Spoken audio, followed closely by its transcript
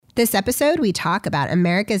This episode, we talk about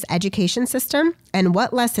America's education system and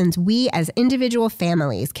what lessons we as individual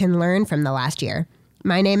families can learn from the last year.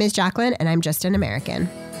 My name is Jacqueline, and I'm just an American.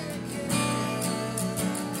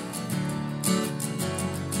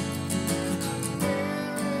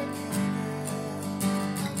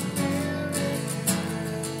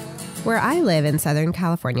 Where I live in Southern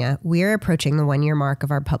California, we're approaching the one-year mark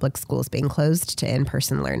of our public schools being closed to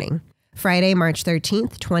in-person learning. Friday, March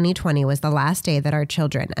 13th, 2020 was the last day that our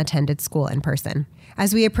children attended school in person.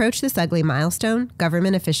 As we approach this ugly milestone,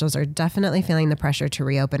 government officials are definitely feeling the pressure to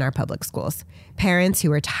reopen our public schools. Parents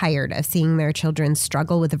who are tired of seeing their children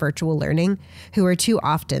struggle with virtual learning, who are too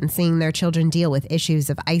often seeing their children deal with issues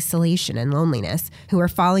of isolation and loneliness, who are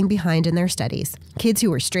falling behind in their studies, kids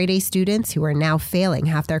who were straight-A students who are now failing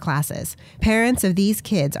half their classes. Parents of these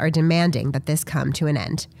kids are demanding that this come to an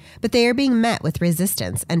end. But they are being met with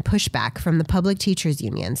resistance and pushback from the public teachers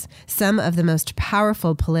unions, some of the most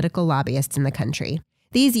powerful political lobbyists in the country.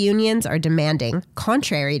 These unions are demanding,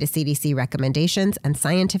 contrary to CDC recommendations and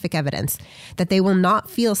scientific evidence, that they will not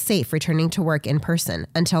feel safe returning to work in person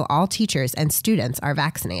until all teachers and students are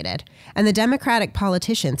vaccinated. And the Democratic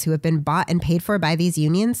politicians who have been bought and paid for by these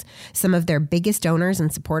unions, some of their biggest donors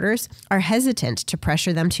and supporters, are hesitant to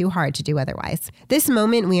pressure them too hard to do otherwise. This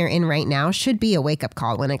moment we are in right now should be a wake-up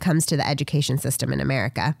call when it comes to the education system in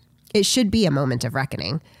America. It should be a moment of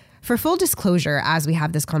reckoning. For full disclosure, as we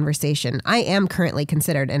have this conversation, I am currently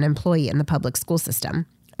considered an employee in the public school system.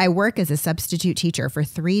 I work as a substitute teacher for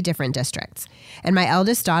 3 different districts, and my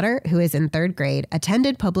eldest daughter, who is in 3rd grade,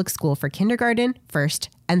 attended public school for kindergarten, 1st,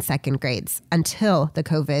 and 2nd grades until the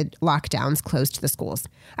COVID lockdowns closed the schools.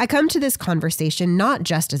 I come to this conversation not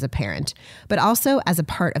just as a parent, but also as a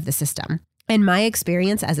part of the system. And my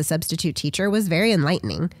experience as a substitute teacher was very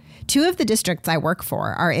enlightening. 2 of the districts I work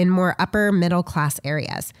for are in more upper middle class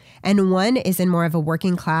areas, and one is in more of a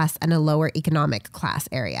working class and a lower economic class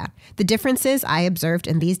area. The differences I observed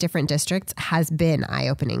in these different districts has been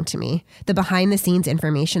eye-opening to me. The behind-the-scenes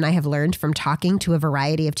information I have learned from talking to a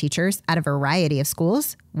variety of teachers at a variety of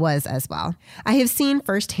schools was as well. I have seen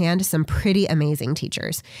firsthand some pretty amazing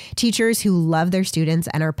teachers who love their students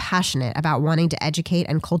and are passionate about wanting to educate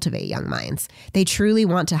and cultivate young minds. They truly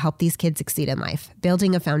want to help these kids succeed in life,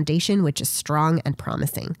 building a foundation which is strong and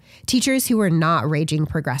promising. Teachers who are not raging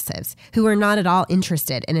progressives, who are not at all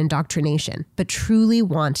interested in indoctrination, but truly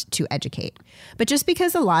want to educate. But just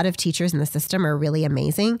because a lot of teachers in the system are really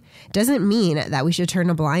amazing doesn't mean that we should turn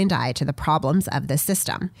a blind eye to the problems of this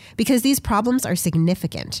system, because these problems are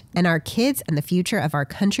significant, and our kids and the future of our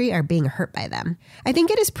country are being hurt by them. I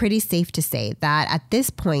think it is pretty safe to say that at this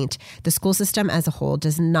point, the school system as a whole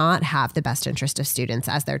does not have the best interest of students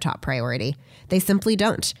as their top priority. They simply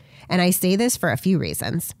don't. And I say this for a few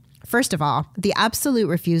reasons. First of all, the absolute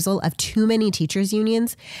refusal of too many teachers'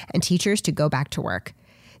 unions and teachers to go back to work.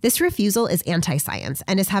 This refusal is anti-science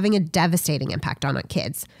and is having a devastating impact on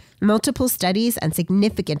kids. Multiple studies and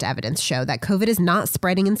significant evidence show that COVID is not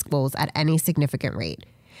spreading in schools at any significant rate.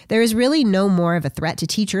 There is really no more of a threat to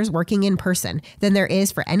teachers working in person than there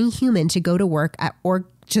is for any human to go to work or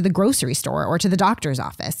to the grocery store or to the doctor's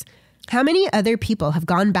office. How many other people have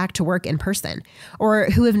gone back to work in person or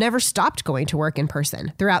who have never stopped going to work in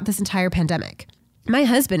person throughout this entire pandemic? My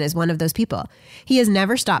husband is one of those people. He has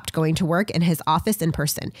never stopped going to work in his office in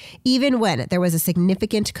person, even when there was a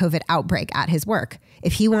significant COVID outbreak at his work.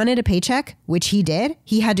 If he wanted a paycheck, which he did,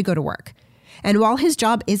 he had to go to work. And while his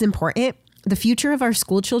job is important, the future of our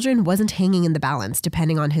school children wasn't hanging in the balance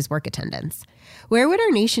depending on his work attendance. Where would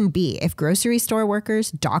our nation be if grocery store workers,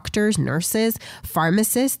 doctors, nurses,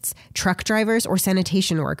 pharmacists, truck drivers, or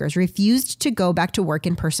sanitation workers refused to go back to work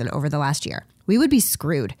in person over the last year? We would be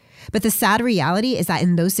screwed. But the sad reality is that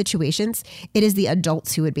in those situations, it is the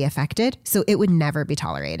adults who would be affected, so it would never be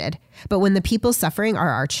tolerated. But when the people suffering are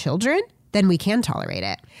our children, then we can tolerate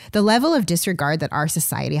it. The level of disregard that our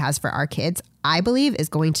society has for our kids, I believe, is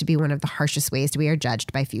going to be one of the harshest ways we are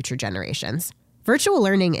judged by future generations. Virtual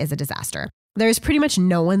learning is a disaster. There's pretty much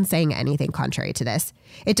no one saying anything contrary to this.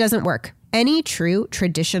 It doesn't work. Any true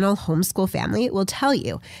traditional homeschool family will tell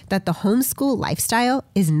you that the homeschool lifestyle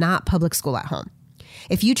is not public school at home.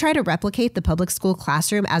 If you try to replicate the public school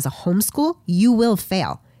classroom as a homeschool, you will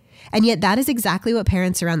fail. And yet that is exactly what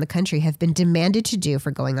parents around the country have been demanded to do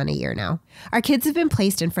for going on a year now. Our kids have been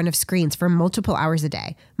placed in front of screens for multiple hours a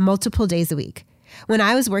day, multiple days a week. When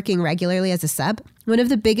I was working regularly as a sub, one of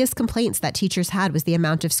the biggest complaints that teachers had was the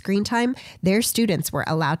amount of screen time their students were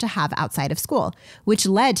allowed to have outside of school, which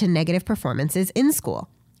led to negative performances in school.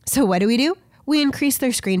 So what do? We increase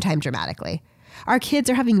their screen time dramatically. Our kids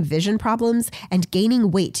are having vision problems and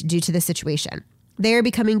gaining weight due to the situation. They are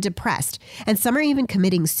becoming depressed, and some are even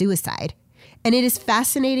committing suicide. And it is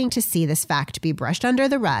fascinating to see this fact be brushed under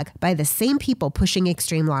the rug by the same people pushing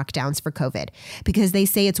extreme lockdowns for COVID, because they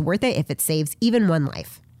say it's worth it if it saves even one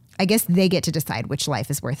life. I guess they get to decide which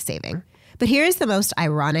life is worth saving. But here is the most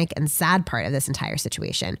ironic and sad part of this entire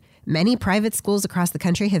situation. Many private schools across the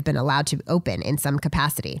country have been allowed to open in some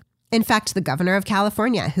capacity. In fact, the governor of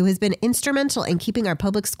California, who has been instrumental in keeping our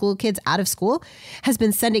public school kids out of school, has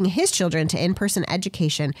been sending his children to in-person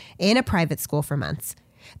education in a private school for months.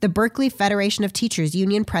 The Berkeley Federation of Teachers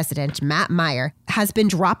Union president, Matt Meyer, has been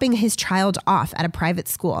dropping his child off at a private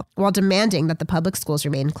school while demanding that the public schools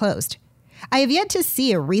remain closed. I have yet to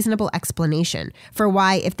see a reasonable explanation for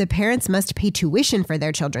why, if the parents must pay tuition for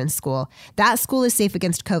their children's school, that school is safe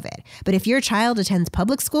against COVID. But if your child attends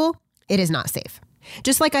public school, it is not safe.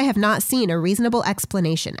 Just like I have not seen a reasonable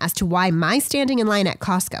explanation as to why my standing in line at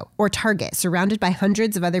Costco or Target surrounded by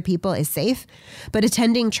hundreds of other people is safe, but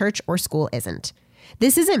attending church or school isn't.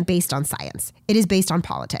 This isn't based on science. It is based on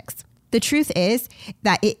politics. The truth is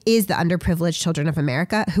that it is the underprivileged children of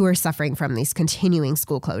America who are suffering from these continuing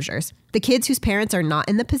school closures. The kids whose parents are not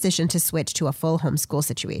in the position to switch to a full homeschool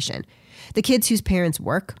situation. The kids whose parents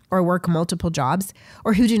work or work multiple jobs,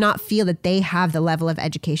 or who do not feel that they have the level of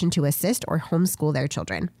education to assist or homeschool their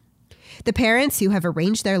children. The parents who have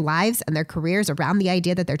arranged their lives and their careers around the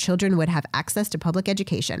idea that their children would have access to public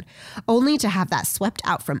education, only to have that swept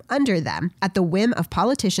out from under them at the whim of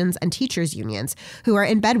politicians and teachers' unions who are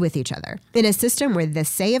in bed with each other, in a system where the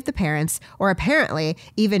say of the parents, or apparently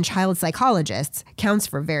even child psychologists, counts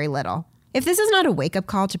for very little. If this is not a wake-up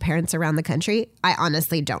call to parents around the country, I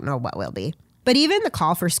honestly don't know what will be. But even the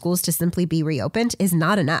call for schools to simply be reopened is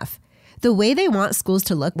not enough. The way they want schools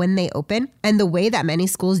to look when they open, and the way that many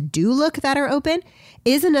schools do look that are open,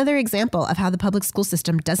 is another example of how the public school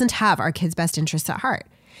system doesn't have our kids' best interests at heart.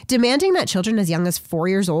 Demanding that children as young as 4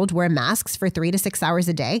 years old wear masks for 3 to 6 hours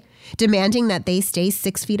a day, demanding that they stay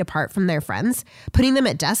 6 feet apart from their friends, putting them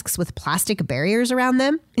at desks with plastic barriers around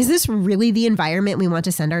them. Is this really the environment we want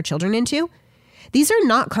to send our children into? These are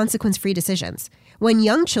not consequence-free decisions. When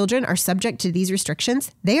young children are subject to these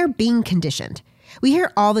restrictions, they are being conditioned. We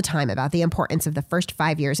hear all the time about the importance of the first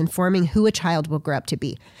 5 years in forming who a child will grow up to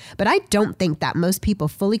be. But I don't think that most people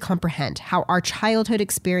fully comprehend how our childhood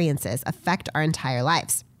experiences affect our entire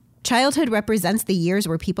lives. Childhood represents the years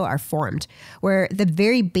where people are formed, where the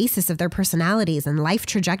very basis of their personalities and life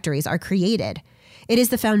trajectories are created. It is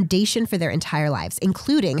the foundation for their entire lives,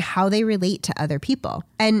 including how they relate to other people.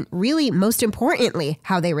 And really, most importantly,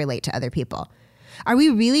 how they relate to other people. Are we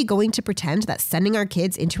really going to pretend that sending our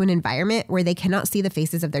kids into an environment where they cannot see the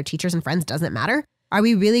faces of their teachers and friends doesn't matter? Are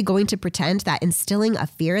we really going to pretend that instilling a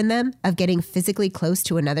fear in them of getting physically close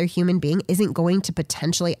to another human being isn't going to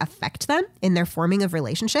potentially affect them in their forming of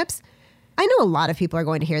relationships? I know a lot of people are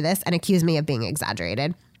going to hear this and accuse me of being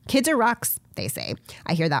exaggerated. Kids are rocks, they say.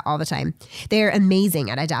 I hear that all the time. They are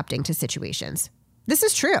amazing at adapting to situations. This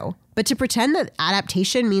is true, but to pretend that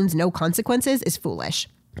adaptation means no consequences is foolish.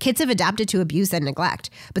 Kids have adapted to abuse and neglect,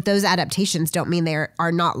 but those adaptations don't mean there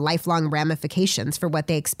are not lifelong ramifications for what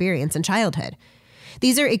they experience in childhood.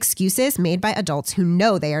 These are excuses made by adults who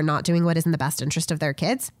know they are not doing what is in the best interest of their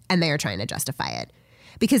kids, and they are trying to justify it.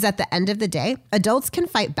 Because at the end of the day, adults can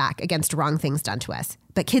fight back against wrong things done to us,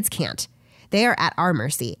 but kids can't. They are at our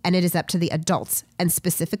mercy, and it is up to the adults, and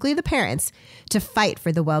specifically the parents, to fight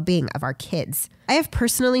for the well-being of our kids. I have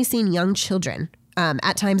personally seen young children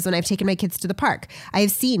at times when I've taken my kids to the park. I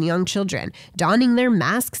have seen young children donning their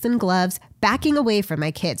masks and gloves, backing away from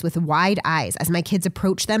my kids with wide eyes as my kids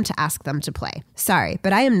approach them to ask them to play. Sorry,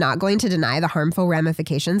 but I am not going to deny the harmful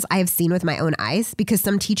ramifications I have seen with my own eyes because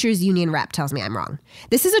some teachers union rep tells me I'm wrong.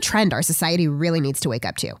 This is a trend our society really needs to wake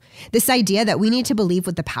up to. This idea that we need to believe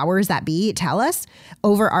what the powers that be tell us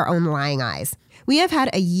over our own lying eyes. We have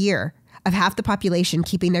had a year of half the population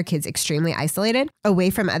keeping their kids extremely isolated,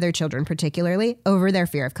 away from other children particularly, over their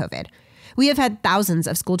fear of COVID. We have had thousands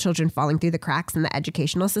of school children falling through the cracks in the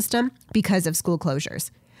educational system because of school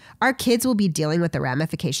closures. Our kids will be dealing with the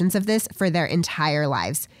ramifications of this for their entire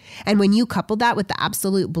lives. And when you couple that with the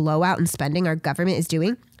absolute blowout in spending our government is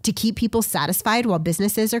doing to keep people satisfied while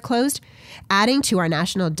businesses are closed, adding to our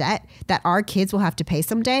national debt that our kids will have to pay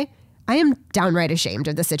someday, I am downright ashamed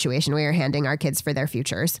of the situation we are handing our kids for their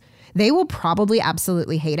futures. They will probably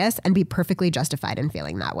absolutely hate us and be perfectly justified in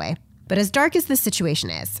feeling that way. But as dark as this situation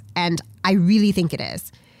is, and I really think it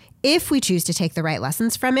is, if we choose to take the right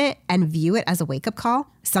lessons from it and view it as a wake-up call,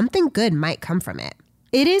 something good might come from it.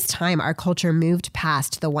 It is time our culture moved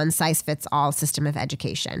past the one-size-fits-all system of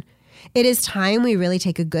education. It is time we really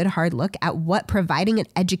take a good hard look at what providing an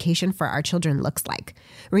education for our children looks like,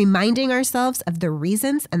 reminding ourselves of the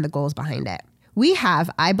reasons and the goals behind it. We have,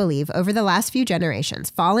 I believe, over the last few generations,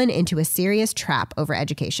 fallen into a serious trap over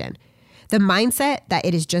education. The mindset that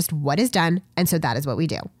it is just what is done, and so that is what we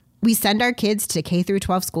do. We send our kids to K through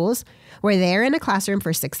 12 schools where they're in a classroom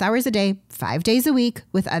for 6 hours a day, 5 days a week,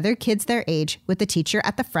 with other kids their age, with the teacher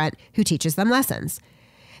at the front who teaches them lessons.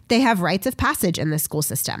 They have rites of passage in the school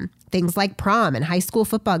system, things like prom and high school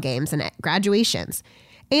football games and graduations.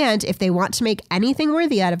 And if they want to make anything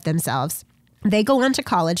worthy out of themselves, they go on to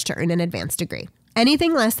college to earn an advanced degree.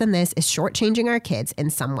 Anything less than this is shortchanging our kids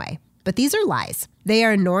in some way. But these are lies. They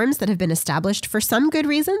are norms that have been established for some good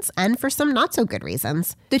reasons and for some not so good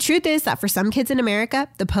reasons. The truth is that for some kids in America,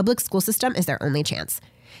 the public school system is their only chance.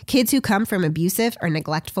 Kids who come from abusive or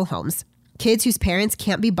neglectful homes. Kids whose parents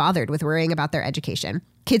can't be bothered with worrying about their education.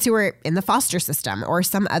 Kids who are in the foster system or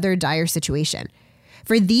some other dire situation.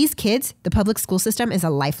 For these kids, the public school system is a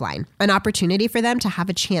lifeline, an opportunity for them to have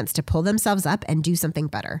a chance to pull themselves up and do something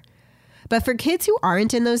better. But for kids who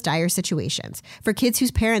aren't in those dire situations, for kids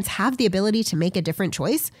whose parents have the ability to make a different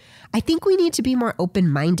choice, I think we need to be more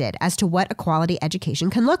open-minded as to what a quality education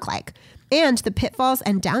can look like and the pitfalls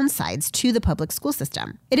and downsides to the public school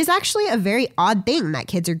system. It is actually a very odd thing that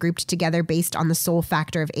kids are grouped together based on the sole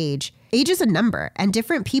factor of age. Age is a number, and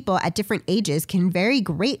different people at different ages can vary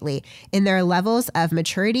greatly in their levels of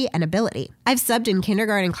maturity and ability. I've subbed in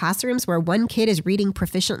kindergarten classrooms where one kid is reading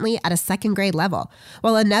proficiently at a second grade level,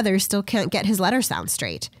 while another still can't get his letter sound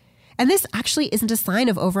straight. And this actually isn't a sign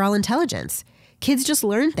of overall intelligence. Kids just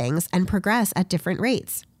learn things and progress at different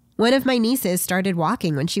rates. One of my nieces started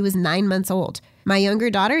walking when she was 9 months old. My younger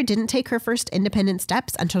daughter didn't take her first independent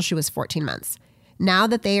steps until she was 14 months. Now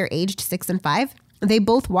that they are aged 6 and 5, they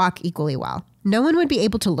both walk equally well. No one would be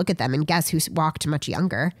able to look at them and guess who walked much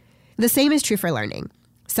younger. The same is true for learning.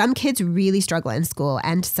 Some kids really struggle in school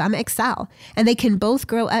and some excel, and they can both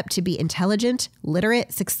grow up to be intelligent,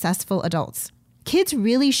 literate, successful adults. Kids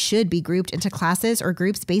really should be grouped into classes or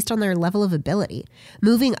groups based on their level of ability,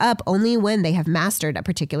 moving up only when they have mastered a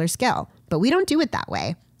particular skill. But we don't do it that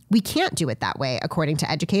way. We can't do it that way, according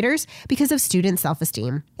to educators, because of student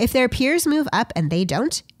self-esteem. If their peers move up and they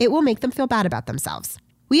don't, it will make them feel bad about themselves.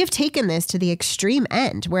 We have taken this to the extreme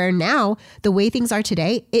end, where now, the way things are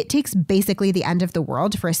today, it takes basically the end of the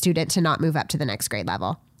world for a student to not move up to the next grade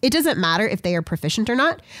level. It doesn't matter if they are proficient or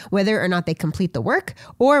not, whether or not they complete the work,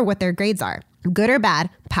 or what their grades are. Good or bad,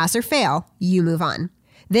 pass or fail, you move on.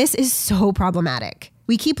 This is so problematic.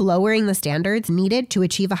 We keep lowering the standards needed to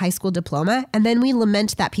achieve a high school diploma, and then we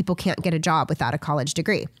lament that people can't get a job without a college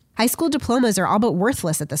degree. High school diplomas are all but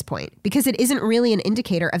worthless at this point because it isn't really an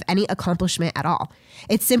indicator of any accomplishment at all.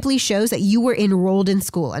 It simply shows that you were enrolled in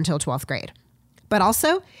school until 12th grade. But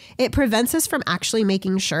also, it prevents us from actually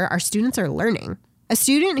making sure our students are learning. A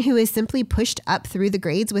student who is simply pushed up through the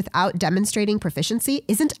grades without demonstrating proficiency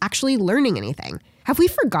isn't actually learning anything. Have we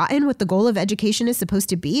forgotten what the goal of education is supposed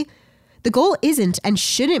to be? The goal isn't and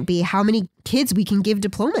shouldn't be how many kids we can give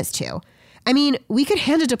diplomas to. I mean, we could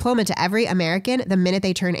hand a diploma to every American the minute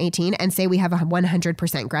they turn 18 and say we have a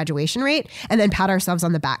 100% graduation rate and then pat ourselves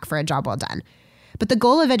on the back for a job well done. But the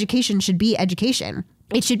goal of education should be education.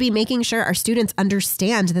 It should be making sure our students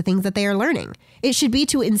understand the things that they are learning. It should be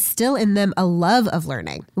to instill in them a love of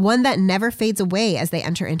learning, one that never fades away as they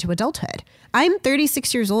enter into adulthood. I'm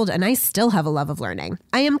 36 years old and I still have a love of learning.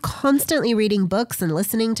 I am constantly reading books and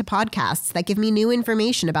listening to podcasts that give me new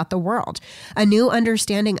information about the world, a new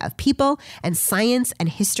understanding of people and science and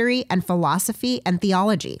history and philosophy and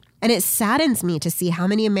theology. And it saddens me to see how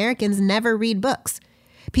many Americans never read books.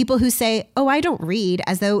 People who say, "Oh, I don't read,"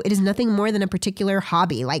 as though it is nothing more than a particular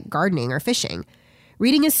hobby like gardening or fishing.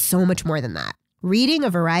 Reading is so much more than that. Reading a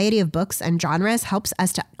variety of books and genres helps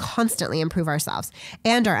us to constantly improve ourselves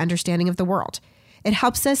and our understanding of the world. It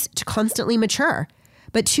helps us to constantly mature.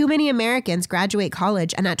 But too many Americans graduate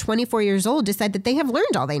college and at 24 years old decide that they have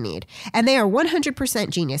learned all they need, and they are 100%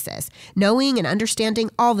 geniuses, knowing and understanding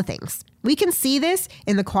all the things. We can see this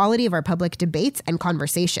in the quality of our public debates and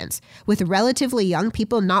conversations, with relatively young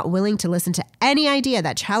people not willing to listen to any idea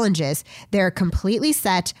that challenges their completely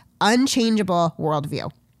set, unchangeable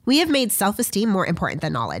worldview. We have made self-esteem more important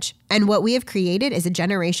than knowledge, and what we have created is a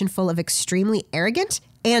generation full of extremely arrogant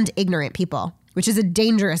and ignorant people, which is a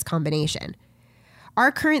dangerous combination.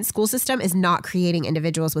 Our current school system is not creating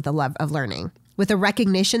individuals with a love of learning, with a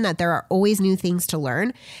recognition that there are always new things to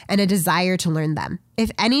learn and a desire to learn them. If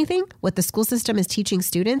anything, what the school system is teaching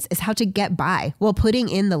students is how to get by while putting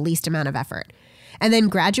in the least amount of effort, and then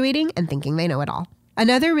graduating and thinking they know it all.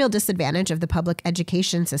 Another real disadvantage of the public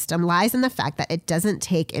education system lies in the fact that it doesn't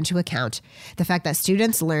take into account the fact that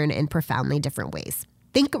students learn in profoundly different ways.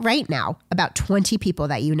 Think right now about 20 people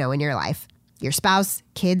that you know in your life. Your spouse,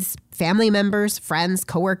 kids, family members, friends,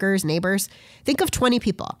 coworkers, neighbors. Think of 20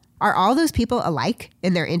 people. Are all those people alike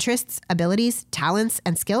in their interests, abilities, talents,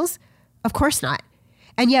 and skills? Of course not.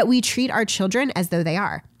 And yet we treat our children as though they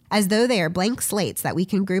are blank slates that we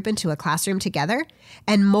can group into a classroom together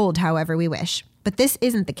and mold however we wish. But this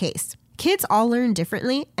isn't the case. Kids all learn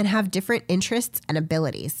differently and have different interests and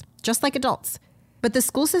abilities, just like adults. But the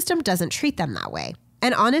school system doesn't treat them that way.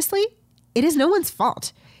 And honestly, it is no one's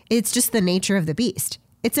fault. It's just the nature of the beast.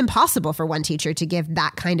 It's impossible for one teacher to give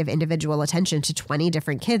that kind of individual attention to 20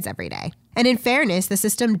 different kids every day. And in fairness, the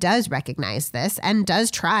system does recognize this and does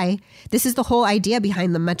try. This is the whole idea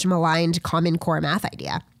behind the much maligned Common Core math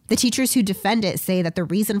idea. The teachers who defend it say that the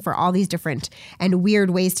reason for all these different and weird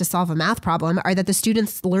ways to solve a math problem are that the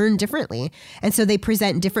students learn differently, and so they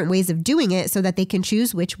present different ways of doing it so that they can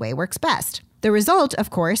choose which way works best. The result, of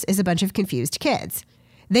course, is a bunch of confused kids.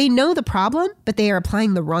 They know the problem, but they are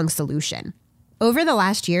applying the wrong solution. Over the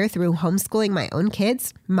last year, through homeschooling my own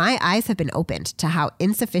kids, my eyes have been opened to how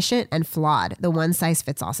insufficient and flawed the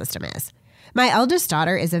one-size-fits-all system is. My eldest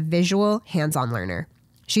daughter is a visual, hands-on learner.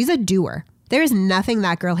 She's a doer. There is nothing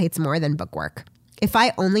that girl hates more than bookwork. If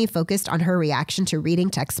I only focused on her reaction to reading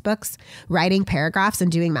textbooks, writing paragraphs,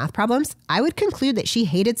 and doing math problems, I would conclude that she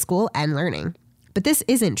hated school and learning. But this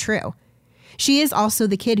isn't true. She is also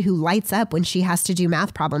the kid who lights up when she has to do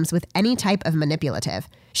math problems with any type of manipulative.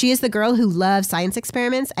 She is the girl who loves science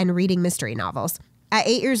experiments and reading mystery novels. At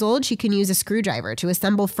 8 years old, she can use a screwdriver to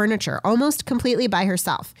assemble furniture almost completely by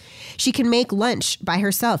herself. She can make lunch by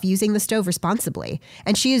herself using the stove responsibly.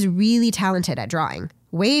 And she is really talented at drawing,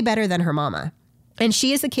 way better than her mama. And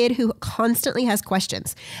she is a kid who constantly has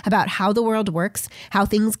questions about how the world works, how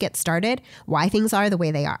things get started, why things are the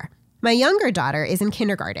way they are. My younger daughter is in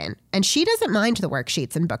kindergarten, and she doesn't mind the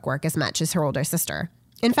worksheets and bookwork as much as her older sister.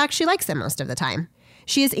 In fact, she likes it most of the time.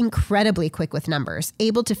 She is incredibly quick with numbers,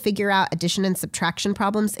 able to figure out addition and subtraction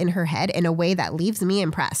problems in her head in a way that leaves me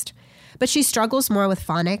impressed. But she struggles more with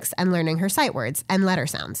phonics and learning her sight words and letter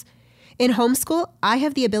sounds. In homeschool, I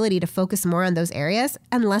have the ability to focus more on those areas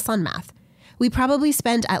and less on math. We probably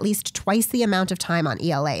spend at least twice the amount of time on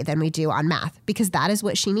ELA than we do on math because that is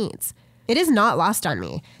what she needs. It is not lost on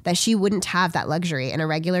me that she wouldn't have that luxury in a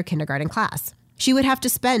regular kindergarten class. She would have to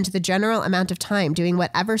spend the general amount of time doing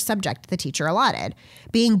whatever subject the teacher allotted,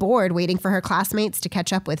 being bored waiting for her classmates to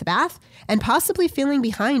catch up with math, and possibly feeling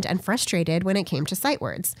behind and frustrated when it came to sight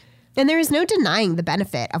words. And there is no denying the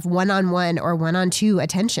benefit of one-on-one or one-on-two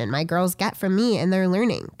attention my girls get from me in their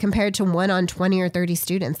learning compared to one-on 20 or 30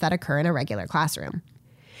 students that occur in a regular classroom.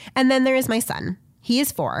 And then there is my son. He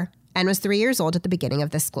is 4. And was 3 years old at the beginning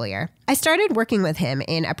of this school year. I started working with him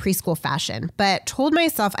in a preschool fashion, but told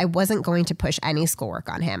myself I wasn't going to push any schoolwork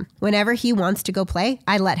on him. Whenever he wants to go play,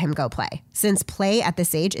 I let him go play, since play at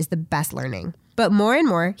this age is the best learning. But more and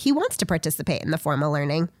more, he wants to participate in the formal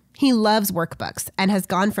learning. He loves workbooks and has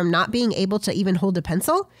gone from not being able to even hold a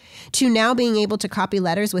pencil to now being able to copy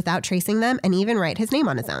letters without tracing them and even write his name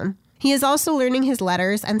on his own. He is also learning his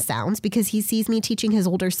letters and sounds because he sees me teaching his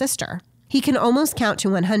older sister. He can almost count to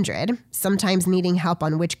 100, sometimes needing help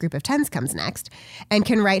on which group of tens comes next, and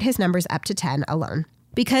can write his numbers up to 10 alone.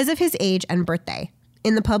 Because of his age and birthday,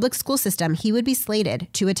 in the public school system, he would be slated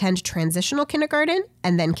to attend transitional kindergarten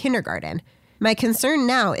and then kindergarten. My concern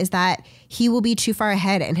now is that he will be too far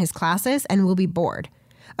ahead in his classes and will be bored.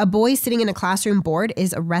 A boy sitting in a classroom bored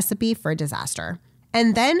is a recipe for disaster.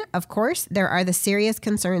 And then, of course, there are the serious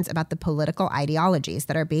concerns about the political ideologies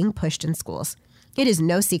that are being pushed in schools. It is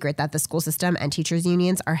no secret that the school system and teachers'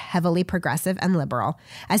 unions are heavily progressive and liberal,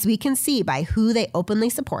 as we can see by who they openly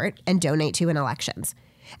support and donate to in elections.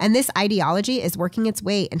 And this ideology is working its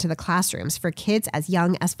way into the classrooms for kids as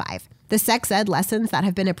young as 5. The sex ed lessons that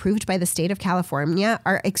have been approved by the state of California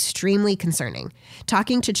are extremely concerning,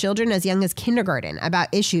 talking to children as young as kindergarten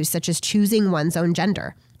about issues such as choosing one's own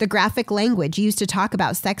gender. The graphic language used to talk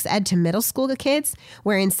about sex ed to middle school kids,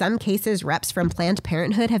 where in some cases reps from Planned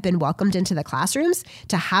Parenthood have been welcomed into the classrooms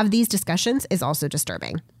to have these discussions, is also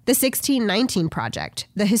disturbing. The 1619 Project,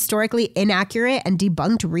 the historically inaccurate and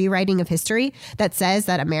debunked rewriting of history that says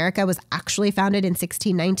that America was actually founded in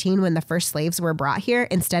 1619 when the first slaves were brought here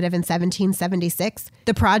instead of in 1776.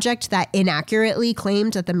 The project that inaccurately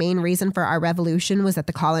claimed that the main reason for our revolution was that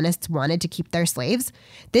the colonists wanted to keep their slaves.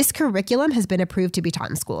 This curriculum has been approved to be taught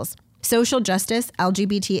in schools. Social justice,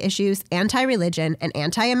 LGBT issues, anti-religion, and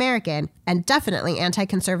anti-American, and definitely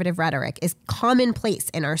anti-conservative rhetoric is commonplace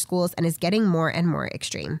in our schools and is getting more and more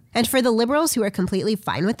extreme. And for the liberals who are completely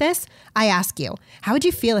fine with this, I ask you, how would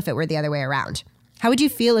you feel if it were the other way around? How would you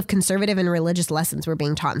feel if conservative and religious lessons were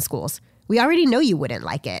being taught in schools? We already know you wouldn't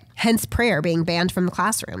like it, hence prayer being banned from the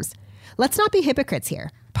classrooms. Let's not be hypocrites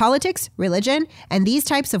here. Politics, religion, and these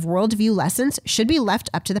types of worldview lessons should be left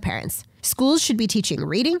up to the parents. Schools should be teaching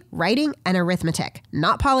reading, writing, and arithmetic,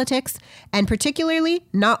 not politics, and particularly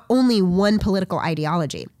not only one political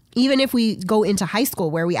ideology. Even if we go into high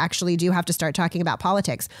school where we actually do have to start talking about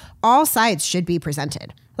politics, all sides should be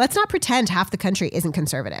presented. Let's not pretend half the country isn't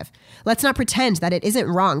conservative. Let's not pretend that it isn't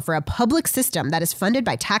wrong for a public system that is funded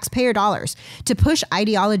by taxpayer dollars to push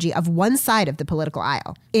ideology of one side of the political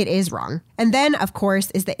aisle. It is wrong. And then, of course,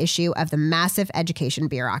 is the issue of the massive education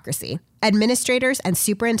bureaucracy. Administrators and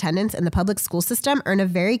superintendents in the public school system earn a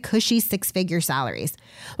very cushy six-figure salaries,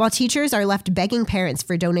 while teachers are left begging parents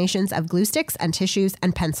for donations of glue sticks and tissues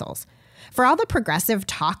and pencils. For all the progressive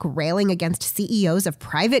talk railing against CEOs of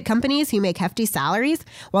private companies who make hefty salaries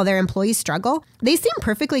while their employees struggle, they seem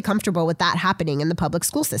perfectly comfortable with that happening in the public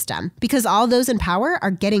school system because all those in power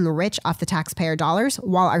are getting rich off the taxpayer dollars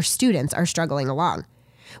while our students are struggling along.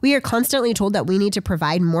 We are constantly told that we need to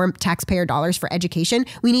provide more taxpayer dollars for education.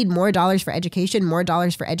 We need more dollars for education, more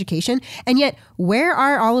dollars for education. And yet, where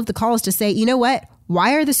are all of the calls to say, you know what?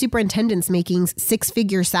 Why are the superintendents making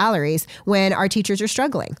six-figure salaries when our teachers are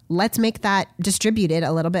struggling? Let's make that distributed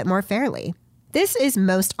a little bit more fairly. This is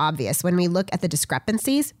most obvious when we look at the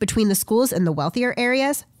discrepancies between the schools in the wealthier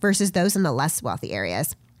areas versus those in the less wealthy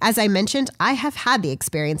areas. As I mentioned, I have had the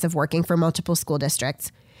experience of working for multiple school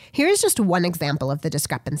districts. Here is just one example of the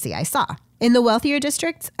discrepancy I saw. In the wealthier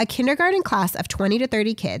districts, a kindergarten class of 20 to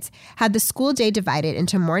 30 kids had the school day divided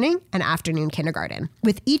into morning and afternoon kindergarten,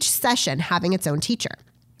 with each session having its own teacher.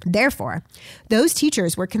 Therefore, those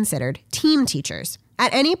teachers were considered team teachers.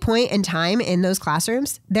 At any point in time in those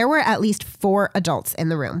classrooms, there were at least 4 adults in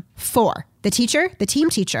the room. 4. The teacher, the team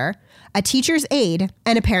teacher, a teacher's aide,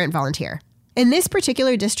 and a parent volunteer. In this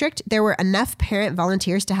particular district, there were enough parent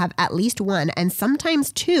volunteers to have at least 1 and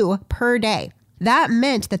sometimes 2 per day. That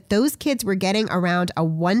meant that those kids were getting around a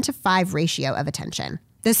 1-to-5 ratio of attention.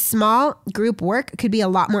 The small group work could be a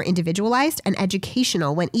lot more individualized and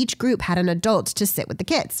educational when each group had an adult to sit with the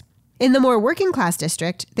kids. In the more working class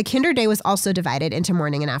district, the kinder day was also divided into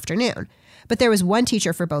morning and afternoon, but there was 1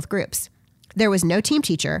 teacher for both groups. There was no team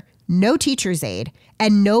teacher, no teacher's aide,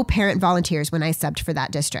 and no parent volunteers when I subbed for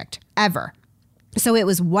that district, ever. So it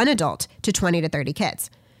was 1 adult to 20 to 30 kids.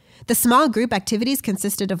 The small group activities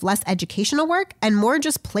consisted of less educational work and more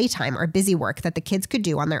just playtime or busy work that the kids could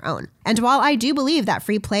do on their own. And while I do believe that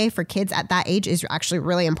free play for kids at that age is actually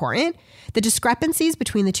really important, the discrepancies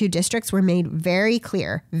between the 2 districts were made very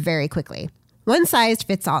clear very quickly.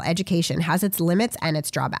 One-size-fits-all education has its limits and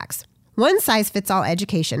its drawbacks. One-size-fits-all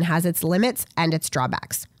education has its limits and its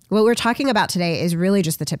drawbacks. What we're talking about today is really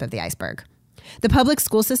just the tip of the iceberg. The public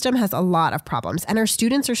school system has a lot of problems and our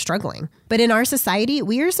students are struggling. But in our society,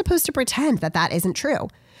 we are supposed to pretend that that isn't true.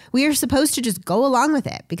 We are supposed to just go along with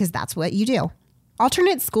it because that's what you do.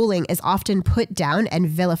 Alternate schooling is often put down and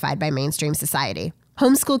vilified by mainstream society.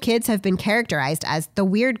 Homeschool kids have been characterized as the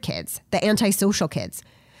weird kids, the antisocial kids.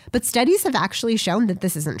 But studies have actually shown that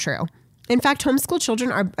this isn't true. In fact, homeschool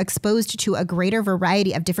children are exposed to a greater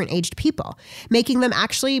variety of different aged people, making them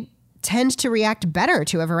actually tend to react better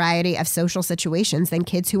to a variety of social situations than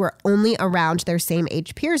kids who are only around their same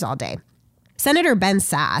age peers all day. Senator Ben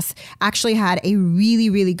Sasse actually had a really,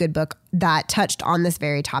 really good book that touched on this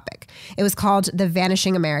very topic. It was called The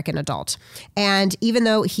Vanishing American Adult. And even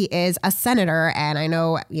though he is a senator, and I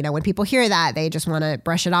know, when people hear that, they just want to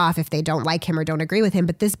brush it off if they don't like him or don't agree with him.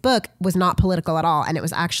 But this book was not political at all. And it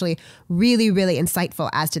was actually really, really insightful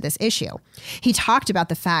as to this issue. He talked about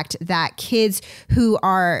the fact that kids who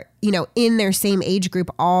are, in their same age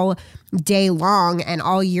group all day long and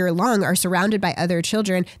all year long are surrounded by other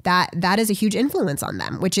children, that is a huge influence on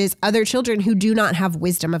them, which is other children who do not have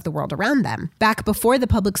wisdom of the world around them. Back before the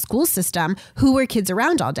public school system, who were kids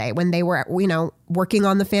around all day when they were, working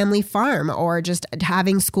on the family farm or just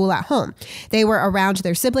having school at home? They were around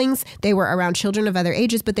their siblings, they were around children of other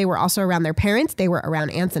ages, but they were also around their parents, they were around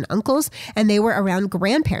aunts and uncles, and they were around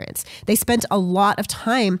grandparents. They spent a lot of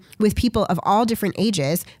time with people of all different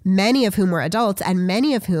ages, many of whom were adults and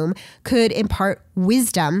many of whom could impart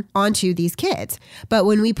wisdom onto these kids. But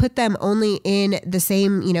when we put them only in the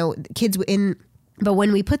same, But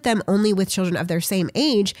when we put them only with children of their same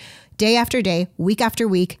age, Day after day, week after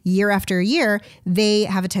week, year after year, they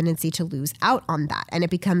have a tendency to lose out on that. And it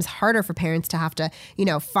becomes harder for parents to have to,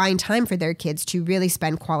 find time for their kids to really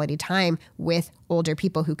spend quality time with older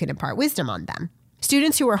people who can impart wisdom on them.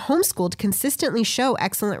 Students who are homeschooled consistently show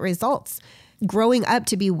excellent results, growing up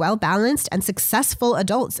to be well-balanced and successful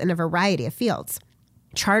adults in a variety of fields.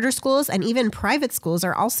 Charter schools and even private schools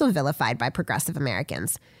are also vilified by progressive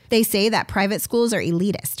Americans. They say that private schools are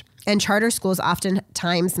elitist, and charter schools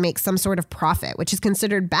oftentimes make some sort of profit, which is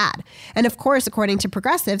considered bad. And of course, according to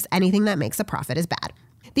progressives, anything that makes a profit is bad.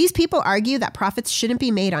 These people argue that profits shouldn't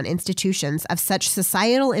be made on institutions of such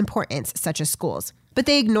societal importance, such as schools. But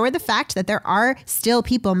they ignore the fact that there are still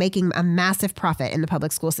people making a massive profit in the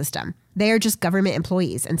public school system. They are just government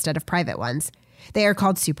employees instead of private ones. They are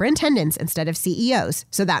called superintendents instead of CEOs,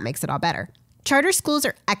 so that makes it all better. Charter schools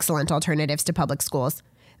are excellent alternatives to public schools.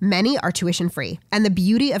 Many are tuition-free, and the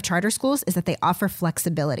beauty of charter schools is that they offer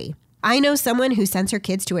flexibility. I know someone who sends her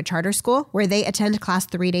kids to a charter school where they attend class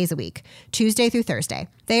 3 days a week, Tuesday through Thursday.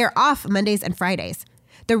 They are off Mondays and Fridays.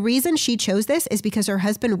 The reason she chose this is because her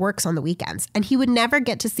husband works on the weekends, and he would never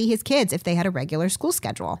get to see his kids if they had a regular school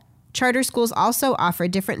schedule. Charter schools also offer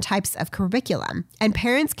different types of curriculum, and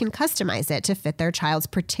parents can customize it to fit their child's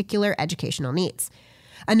particular educational needs.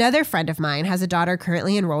 Another friend of mine has a daughter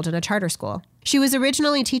currently enrolled in a charter school. She was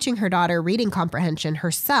originally teaching her daughter reading comprehension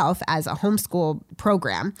herself as a homeschool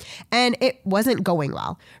program, and it wasn't going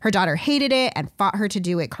well. Her daughter hated it and fought her to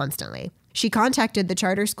do it constantly. She contacted the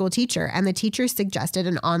charter school teacher, and the teacher suggested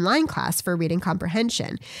an online class for reading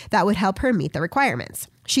comprehension that would help her meet the requirements.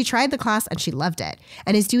 She tried the class and she loved it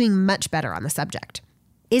and is doing much better on the subject.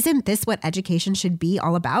 Isn't this what education should be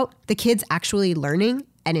all about? The kids actually learning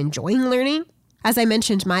and enjoying learning? As I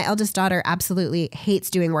mentioned, my eldest daughter absolutely hates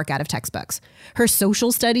doing work out of textbooks. Her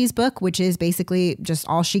social studies book, which is basically just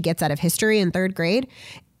all she gets out of history in 3rd grade,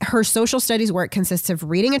 her social studies work consists of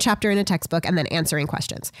reading a chapter in a textbook and then answering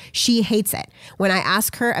questions. She hates it. When I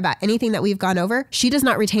ask her about anything that we've gone over, she does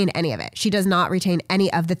not retain any of it. She does not retain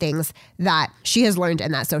any of the things that she has learned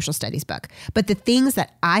in that social studies book. But the things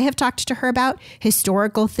that I have talked to her about,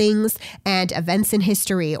 historical things and events in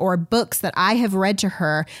history, or books that I have read to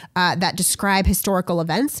her that describe historical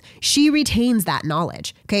events, she retains that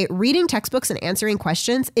knowledge. Okay, reading textbooks and answering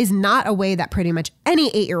questions is not a way that pretty much any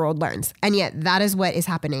 8-year-old learns. And yet that is what is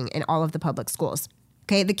happening in all of the public schools.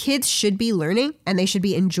 Okay, the kids should be learning and they should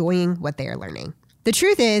be enjoying what they are learning. The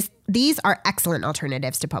truth is, these are excellent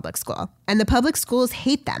alternatives to public school, and the public schools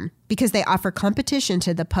hate them because they offer competition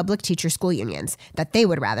to the public teacher school unions that they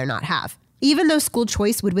would rather not have. Even though school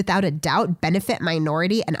choice would without a doubt benefit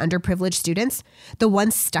minority and underprivileged students, the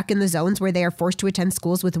ones stuck in the zones where they are forced to attend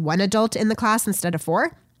schools with 1 adult in the class instead of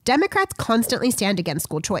 4, Democrats constantly stand against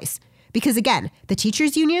school choice because, again, the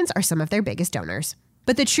teachers' unions are some of their biggest donors.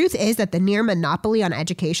 But the truth is that the near monopoly on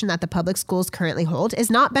education that the public schools currently hold is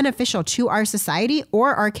not beneficial to our society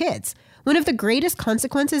or our kids. One of the greatest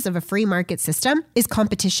consequences of a free market system is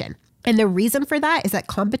competition. And the reason for that is that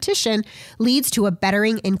competition leads to a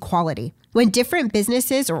bettering in quality. When different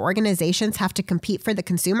businesses or organizations have to compete for the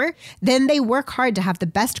consumer, then they work hard to have the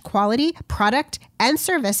best quality product and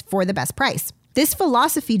service for the best price. This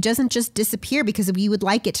philosophy doesn't just disappear because we would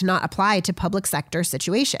like it to not apply to public sector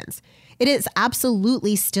situations. It is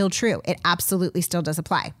absolutely still true. It absolutely still does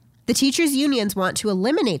apply. The teachers' unions want to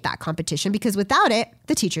eliminate that competition because without it,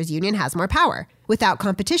 the teachers' union has more power. Without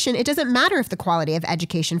competition, it doesn't matter if the quality of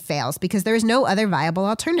education fails because there is no other viable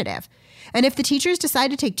alternative. And if the teachers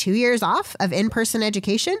decide to take 2 years off of in-person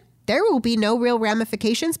education, there will be no real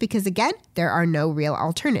ramifications because, again, there are no real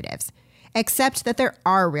alternatives. Except that there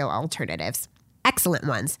are real alternatives. Excellent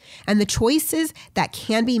ones, and the choices that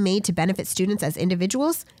can be made to benefit students as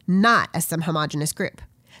individuals, not as some homogenous group.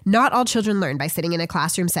 Not all children learn by sitting in a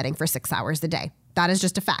classroom setting for 6 hours a day. That is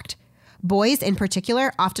just a fact. Boys in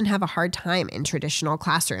particular often have a hard time in traditional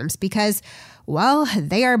classrooms because, well,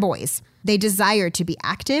 they are boys. They desire to be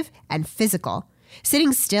active and physical.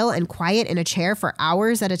 Sitting still and quiet in a chair for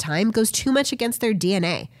hours at a time goes too much against their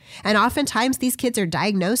DNA. And oftentimes these kids are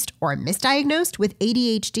diagnosed or misdiagnosed with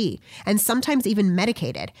ADHD and sometimes even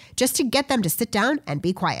medicated just to get them to sit down and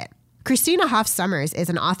be quiet. Christina Hoff Sommers is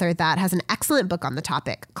an author that has an excellent book on the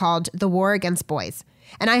topic called The War Against Boys,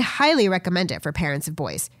 and I highly recommend it for parents of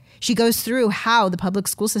boys. She goes through how the public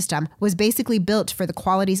school system was basically built for the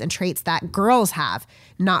qualities and traits that girls have,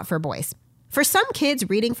 not for boys. For some kids,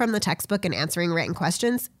 reading from the textbook and answering written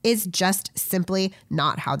questions is just simply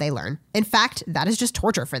not how they learn. In fact, that is just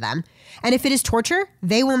torture for them. And if it is torture,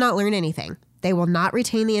 they will not learn anything. They will not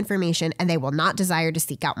retain the information and they will not desire to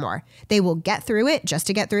seek out more. They will get through it just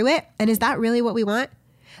to get through it. And is that really what we want?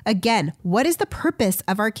 Again, what is the purpose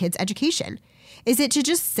of our kids' education? Is it to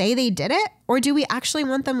just say they did it, or do we actually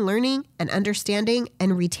want them learning and understanding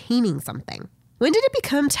and retaining something? When did it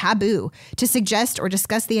become taboo to suggest or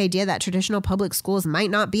discuss the idea that traditional public schools might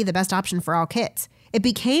not be the best option for all kids? It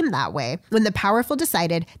became that way when the powerful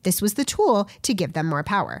decided this was the tool to give them more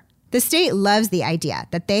power. The state loves the idea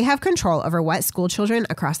that they have control over what school children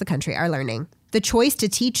across the country are learning. The choice to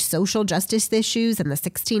teach social justice issues and the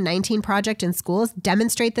 1619 Project in schools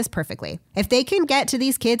demonstrate this perfectly. If they can get to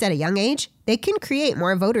these kids at a young age, they can create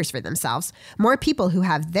more voters for themselves, more people who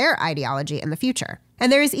have their ideology in the future. And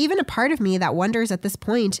there is even a part of me that wonders at this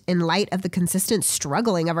point, in light of the consistent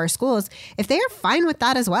struggling of our schools, if they are fine with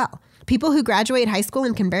that as well. People who graduate high school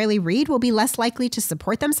and can barely read will be less likely to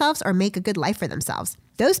support themselves or make a good life for themselves.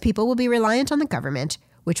 Those people will be reliant on the government,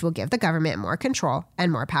 which will give the government more control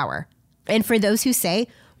and more power. And for those who say,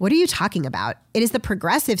 what are you talking about? It is the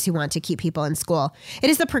progressives who want to keep people in school. It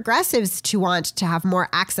is the progressives who want to have more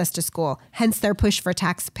access to school, hence their push for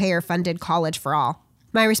taxpayer-funded college for all.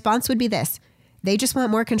 My response would be this. They just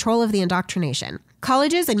want more control of the indoctrination.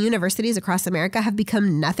 Colleges and universities across America have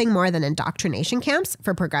become nothing more than indoctrination camps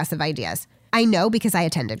for progressive ideas. I know because I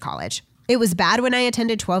attended college. It was bad when I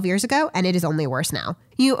attended 12 years ago, and it is only worse now.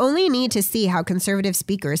 You only need to see how conservative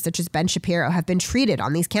speakers such as Ben Shapiro have been treated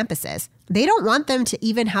on these campuses. They don't want them to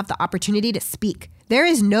even have the opportunity to speak. There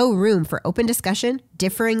is no room for open discussion,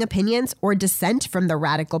 differing opinions, or dissent from the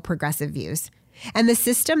radical progressive views. And the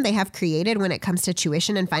system they have created when it comes to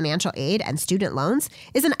tuition and financial aid and student loans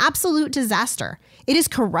is an absolute disaster. It is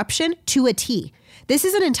corruption to a T. This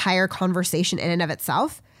is an entire conversation in and of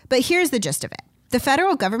itself, but here's the gist of it. The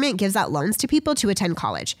federal government gives out loans to people to attend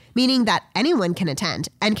college, meaning that anyone can attend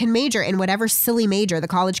and can major in whatever silly major the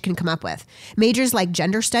college can come up with. Majors like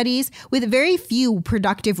gender studies with very few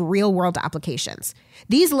productive real-world applications.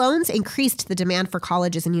 These loans increased the demand for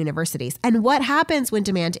colleges and universities. And what happens when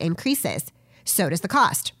demand increases? So does the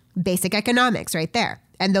cost. Basic economics right there.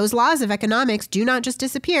 And those laws of economics do not just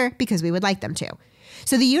disappear because we would like them to.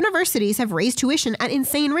 So the universities have raised tuition at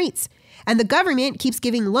insane rates. And the government keeps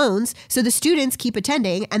giving loans, so the students keep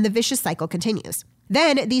attending, and the vicious cycle continues.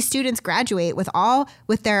 Then these students graduate with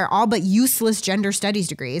their all but useless gender studies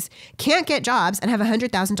degrees, can't get jobs, and have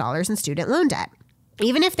 $100,000 in student loan debt.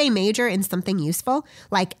 Even if they major in something useful,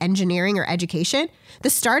 like engineering or education, the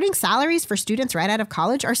starting salaries for students right out of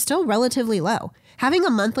college are still relatively low. Having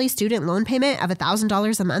a monthly student loan payment of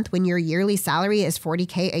 $1,000 a month when your yearly salary is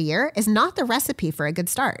 $40K a year is not the recipe for a good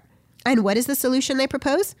start. And what is the solution they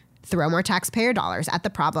propose? Throw more taxpayer dollars at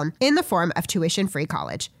the problem in the form of tuition-free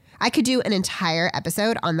college. I could do an entire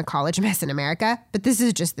episode on the college mess in America, but this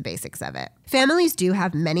is just the basics of it. Families do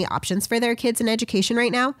have many options for their kids in education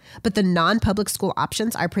right now, but the non-public school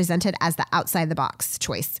options are presented as the outside-the-box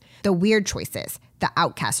choice, the weird choices, the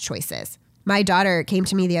outcast choices. My daughter came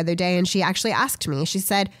to me the other day and she actually asked me, she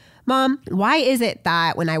said, "Mom, why is it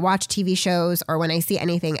that when I watch TV shows or when I see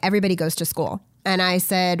anything, everybody goes to school?" And I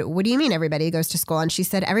said, "What do you mean everybody goes to school?" And she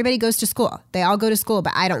said, "Everybody goes to school. They all go to school,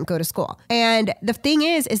 but I don't go to school." And the thing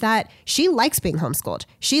is that she likes being homeschooled.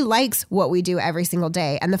 She likes what we do every single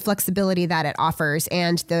day and the flexibility that it offers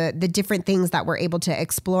and the different things that we're able to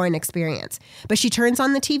explore and experience. But she turns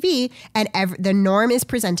on the TV and the norm is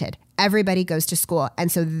presented. Everybody goes to school.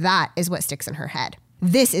 And so that is what sticks in her head.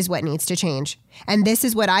 This is what needs to change. And this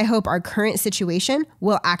is what I hope our current situation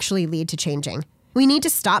will actually lead to changing. We need to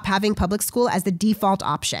stop having public school as the default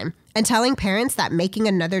option and telling parents that making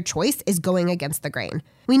another choice is going against the grain.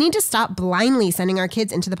 We need to stop blindly sending our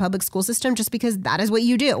kids into the public school system just because that is what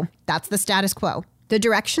you do. That's the status quo. The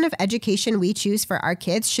direction of education we choose for our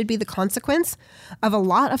kids should be the consequence of a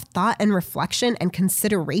lot of thought and reflection and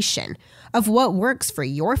consideration of what works for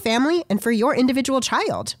your family and for your individual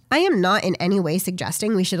child. I am not in any way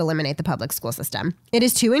suggesting we should eliminate the public school system. It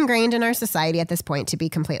is too ingrained in our society at this point to be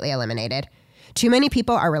completely eliminated. Too many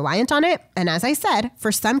people are reliant on it, and as I said,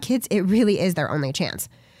 for some kids, it really is their only chance.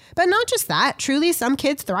 But not just that, truly some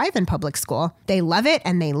kids thrive in public school. They love it,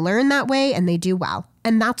 and they learn that way, and they do well.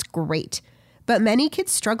 And that's great. But many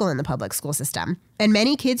kids struggle in the public school system, and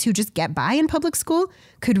many kids who just get by in public school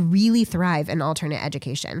could really thrive in alternate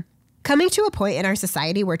education. Coming to a point in our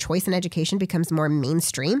society where choice in education becomes more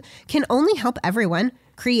mainstream can only help everyone.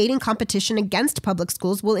 Creating competition against public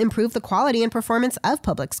schools will improve the quality and performance of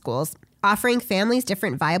public schools. Offering families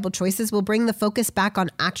different viable choices will bring the focus back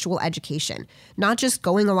on actual education, not just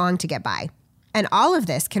going along to get by. And all of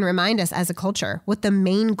this can remind us as a culture what the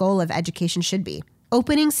main goal of education should be.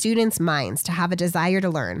 opening students' minds to have a desire to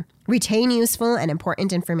learn, retain useful and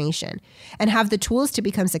important information, and have the tools to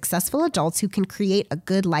become successful adults who can create a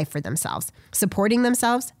good life for themselves, supporting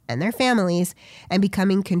themselves and their families, and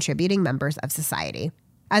becoming contributing members of society.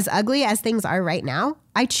 As ugly as things are right now,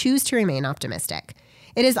 I choose to remain optimistic.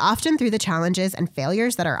 It is often through the challenges and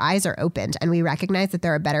failures that our eyes are opened and we recognize that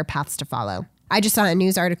there are better paths to follow. I just saw a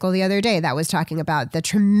news article the other day that was talking about the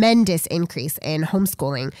tremendous increase in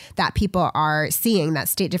homeschooling that people are seeing,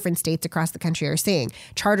 that different states across the country are seeing.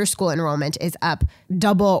 Charter school enrollment is up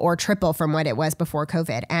double or triple from what it was before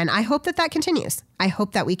COVID. And I hope that that continues. I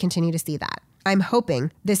hope that we continue to see that. I'm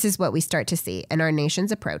hoping this is what we start to see in our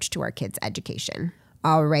nation's approach to our kids' education.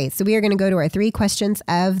 All right, so we are going to go to our 3 questions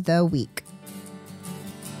of the week.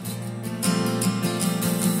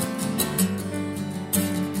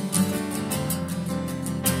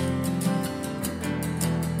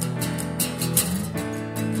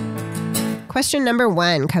 Question number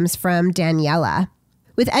 1 comes from Daniela.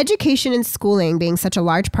 With education and schooling being such a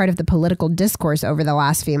large part of the political discourse over the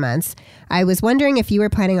last few months, I was wondering if you were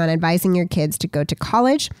planning on advising your kids to go to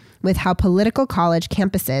college with how political college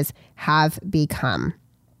campuses have become.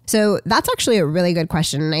 So that's actually a really good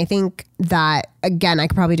question. And I think that, again, I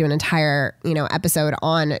could probably do an entire, episode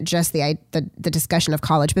on just the discussion of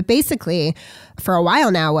college. But basically, for a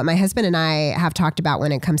while now, what my husband and I have talked about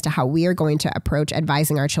when it comes to how we are going to approach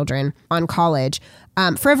advising our children on college,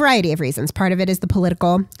 for a variety of reasons. Part of it is the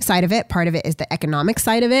political side of it. Part of it is the economic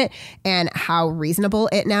side of it and how reasonable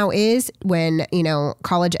it now is when,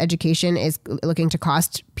 college education is looking to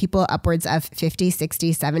cost people upwards of $50,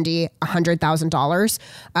 $60, $70,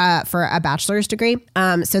 $100,000 for a bachelor's degree.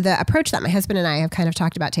 So the approach that my husband and I have kind of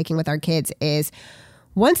talked about taking with our kids is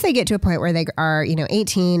once they get to a point where they are,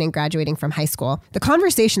 18 and graduating from high school, the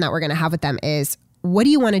conversation that we're going to have with them is, what do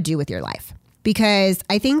you want to do with your life? Because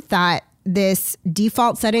I think that this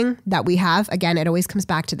default setting that we have, again, it always comes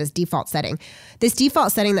back to this default setting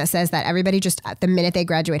that says that everybody just at the minute they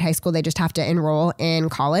graduate high school, they just have to enroll in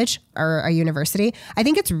college or a university. I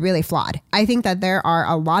think it's really flawed. I think that there are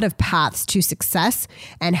a lot of paths to success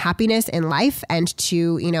and happiness in life and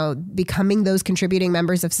to, becoming those contributing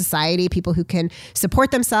members of society, people who can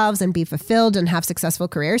support themselves and be fulfilled and have successful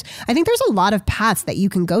careers. I think there's a lot of paths that you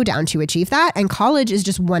can go down to achieve that. And college is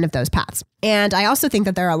just one of those paths. And I also think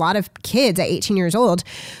that there are a lot of kids at 18 years old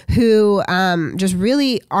who just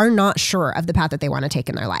really are not sure of the path that they want to take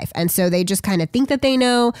in their life. And so they just kind of think that they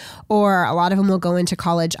know, or a lot of them will go into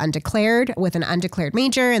college undeclared with an undeclared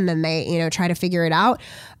major, and then they, try to figure it out.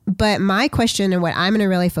 But my question and what I'm going to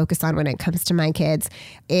really focus on when it comes to my kids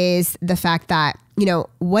is the fact that,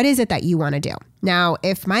 what is it that you want to do? Now,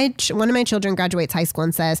 if one of my children graduates high school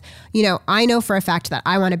and says, I know for a fact that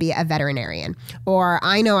I want to be a veterinarian, or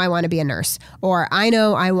I know I want to be a nurse, or I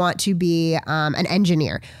know I want to be an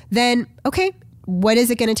engineer, then, okay, what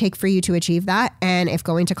is it going to take for you to achieve that? And if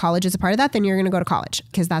going to college is a part of that, then you're going to go to college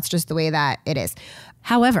because that's just the way that it is.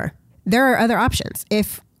 However, there are other options.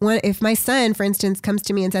 If my son, for instance, comes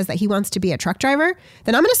to me and says that he wants to be a truck driver,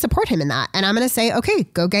 then I'm going to support him in that. And I'm going to say, okay,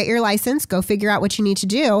 go get your license, go figure out what you need to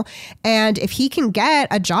do. And if he can get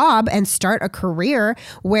a job and start a career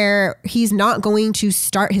where he's not going to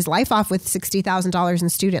start his life off with $60,000 in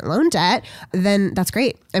student loan debt, then that's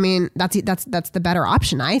great. I mean, that's the better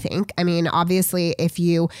option, I think. I mean, obviously, if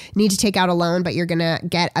you need to take out a loan, but you're going to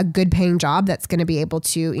get a good paying job that's going to be able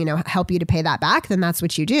to, help you to pay that back, then that's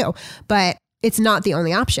what you do. But it's not the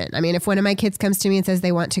only option. I mean, if one of my kids comes to me and says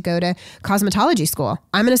they want to go to cosmetology school,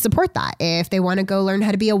 I'm going to support that. If they want to go learn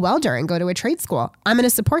how to be a welder and go to a trade school, I'm going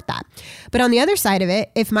to support that. But on the other side of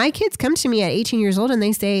it, if my kids come to me at 18 years old and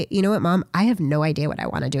they say, you know what, Mom, I have no idea what I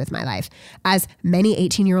want to do with my life, as many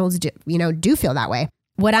 18-year-olds do feel that way.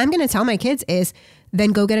 What I'm going to tell my kids is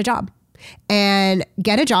then go get a job. And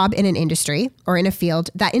get a job in an industry or in a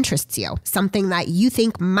field that interests you, something that you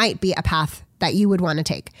think might be a path that you would want to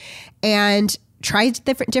take, and try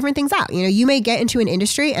different things out. You may get into an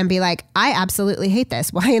industry and be like, I absolutely hate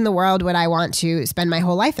this. Why in the world would I want to spend my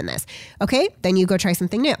whole life in this? Okay, then you go try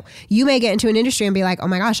something new. You may get into an industry and be like, oh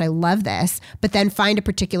my gosh, I love this, but then find a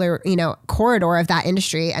particular, corridor of that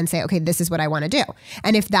industry and say, okay, this is what I want to do.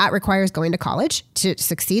 And if that requires going to college to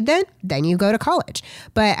succeed, then you go to college.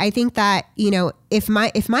 But I think that, if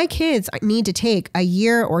my kids need to take a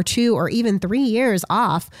year or 2 or even 3 years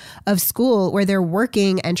off of school where they're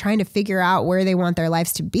working and trying to figure out where they want their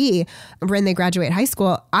lives to be when they graduate high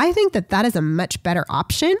school, I think that is a much better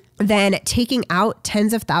option than taking out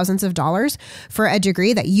tens of thousands of dollars for a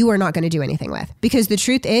degree that you are not going to do anything with. Because the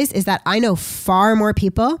truth is that I know far more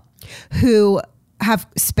people who have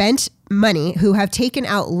spent money, who have taken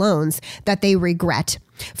out loans that they regret,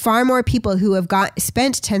 Far more people who have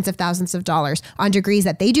spent tens of thousands of dollars on degrees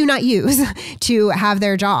that they do not use to have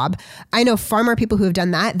their job. I know far more people who have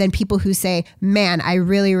done that than people who say, man, I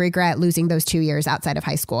really regret losing those 2 years outside of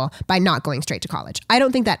high school by not going straight to college. I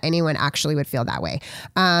don't think that anyone actually would feel that way.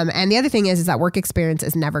 And the other thing is that work experience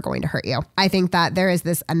is never going to hurt you. I think that there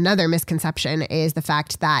is another misconception is the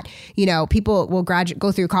fact that, people will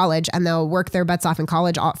go through college and they'll work their butts off in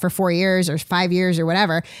college for 4 years or 5 years or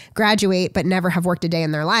whatever, graduate, but never have worked a day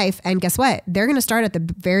in their life. And guess what? They're going to start at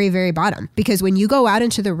the very, very bottom, because when you go out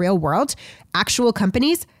into the real world, actual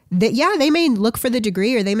companies, they may look for the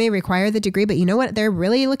degree or they may require the degree, but you know what they're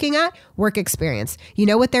really looking at? Work experience. You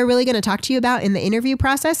know what they're really going to talk to you about in the interview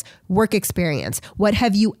process? Work experience. What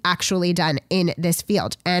have you actually done in this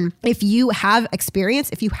field? And if you have experience,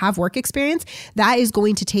 if you have work experience, that is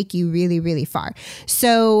going to take you really, really far.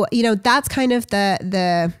 So, that's kind of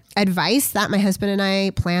the advice that my husband and I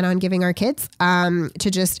plan on giving our kids, to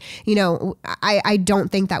just, I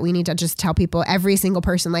don't think that we need to just tell people, every single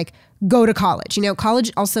person, like, go to college.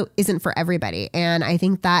 College also isn't for everybody. And I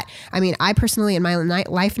think that, I personally in my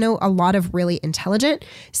life know a lot of really intelligent,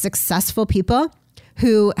 successful people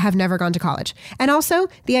who have never gone to college. And also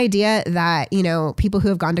the idea that, people who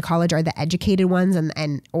have gone to college are the educated ones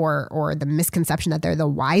or the misconception that they're the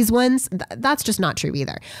wise ones, that's just not true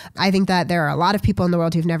either. I think that there are a lot of people in the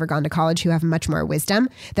world who've never gone to college who have much more wisdom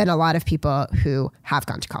than a lot of people who have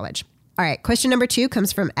gone to college. All right, question number 2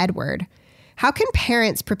 comes from Edward. How can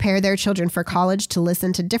parents prepare their children for college to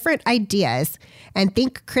listen to different ideas and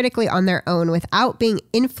think critically on their own without being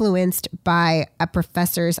influenced by a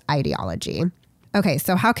professor's ideology? Okay,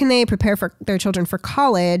 so how can they prepare for their children for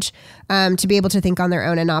college to be able to think on their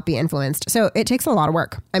own and not be influenced? So it takes a lot of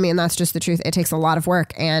work. That's just the truth. It takes a lot of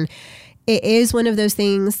work. And it is one of those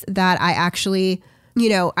things that I actually,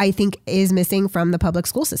 I think is missing from the public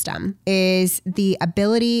school system, is the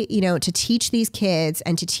ability, to teach these kids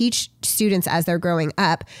and to teach students as they're growing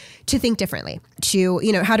up to think differently, to,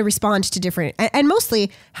 how to respond to different, and mostly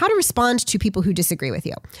how to respond to people who disagree with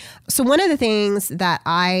you. So one of the things that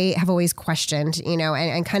I have always questioned,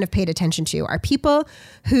 and kind of paid attention to are people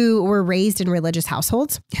who were raised in religious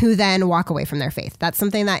households who then walk away from their faith. That's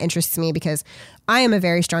something that interests me because I am a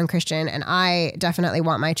very strong Christian and I definitely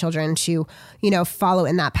want my children to, follow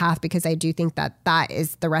in that path, because I do think that that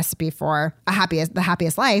is the recipe for the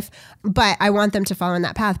happiest life, but I want them to follow in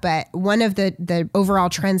that path. But one of the overall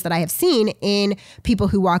trends that I have seen in people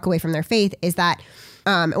who walk away from their faith is that,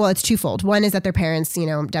 it's twofold. One is that their parents,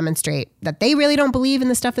 demonstrate that they really don't believe in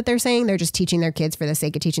the stuff that they're saying. They're just teaching their kids for the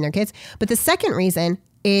sake of teaching their kids. But the second reason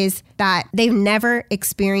is that they've never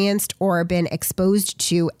experienced or been exposed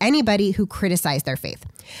to anybody who criticized their faith.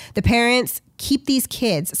 The parents keep these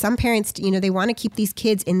kids, some parents, they want to keep these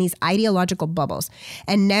kids in these ideological bubbles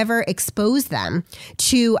and never expose them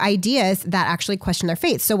to ideas that actually question their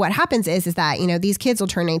faith. So what happens is that, these kids will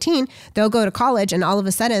turn 18, they'll go to college, and all of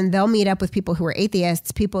a sudden they'll meet up with people who are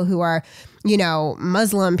atheists, people who are,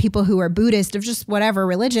 Muslim, people who are Buddhist, of just whatever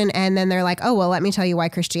religion. And then they're like, oh, well, let me tell you why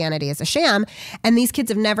Christianity is a sham. And these kids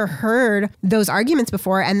have never heard those arguments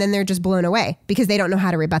before. And then they're just blown away because they don't know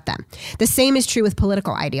how to rebut them. The same is true with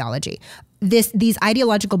political ideology. These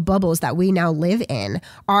ideological bubbles that we now live in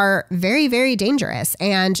are very, very dangerous.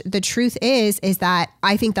 And the truth is that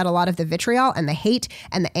I think that a lot of the vitriol and the hate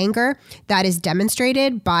and the anger that is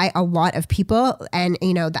demonstrated by a lot of people, and,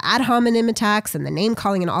 the ad hominem attacks and the name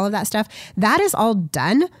calling and all of that stuff, that is all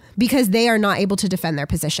done because they are not able to defend their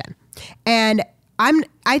position. And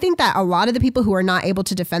I think that a lot of the people who are not able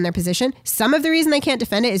to defend their position, some of the reason they can't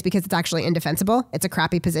defend it is because it's actually indefensible. It's a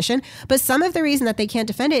crappy position. But some of the reason that they can't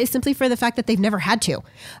defend it is simply for the fact that they've never had to.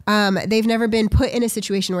 They've never been put in a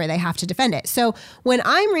situation where they have to defend it. So when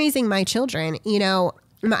I'm raising my children,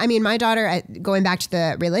 my daughter, going back to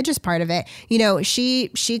the religious part of it, she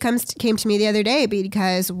came to me the other day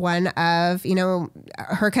because one of,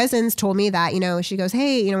 her cousins told me that, she goes,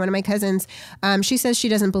 hey, one of my cousins, she says she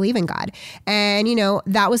doesn't believe in God. And,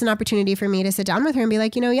 that was an opportunity for me to sit down with her and be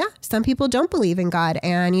like, yeah, some people don't believe in God,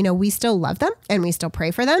 and, we still love them and we still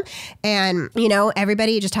pray for them. And,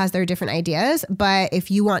 everybody just has their different ideas. But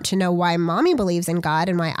if you want to know why mommy believes in God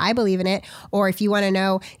and why I believe in it, or if you want to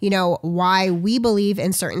know, why we believe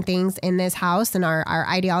in certain things in this house and our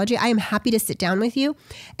ideology, I am happy to sit down with you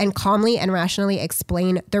and calmly and rationally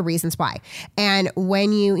explain the reasons why. And when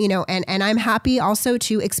and I'm happy also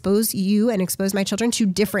to expose you and expose my children to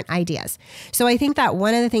different ideas. So I think that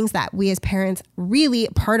one of the things that we as parents, really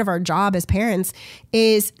part of our job as parents,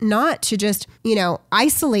 is not to just,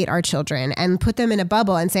 isolate our children and put them in a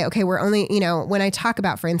bubble and say, okay, we're only, when I talk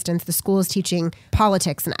about, for instance, the school is teaching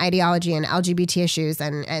politics and ideology and LGBT issues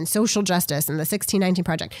and social justice and the 1619 daunting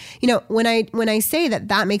project. When I say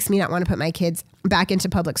that makes me not want to put my kids back into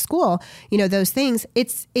public school, those things,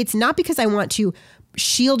 it's not because I want to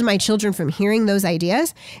shield my children from hearing those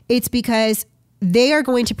ideas. It's because they are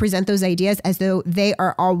going to present those ideas as though they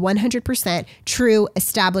are all 100% true,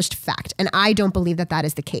 established fact. And I don't believe that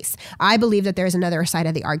is the case. I believe that there's another side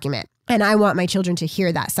of the argument. And I want my children to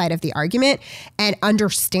hear that side of the argument and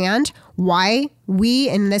understand why we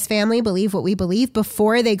in this family believe what we believe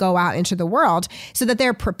before they go out into the world, so that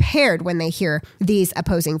they're prepared when they hear these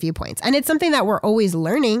opposing viewpoints. And it's something that we're always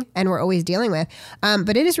learning and we're always dealing with.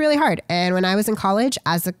 But it is really hard. And when I was in college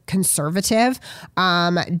as a conservative,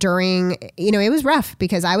 it was rough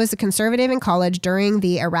because I was a conservative in college during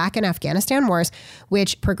the Iraq and Afghanistan wars,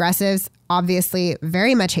 which progressives obviously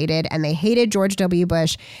very much hated, and they hated George W.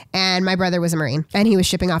 Bush. And my brother was a Marine and he was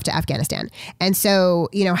shipping off to Afghanistan. And so,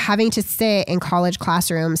 having to sit in college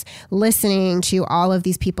classrooms, listening to all of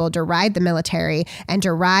these people deride the military and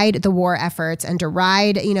deride the war efforts and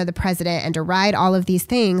deride, the president and deride all of these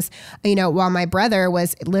things, while my brother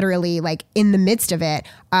was literally like in the midst of it,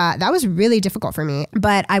 that was really difficult for me.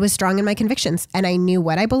 But I was strong in my convictions and I knew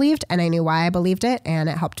what I believed and I knew why I believed it, and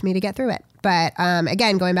it helped me to get through it. But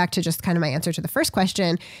again, going back to just kind of my answer to the first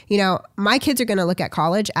question, my kids are going to look at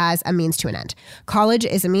college as a means to an end. College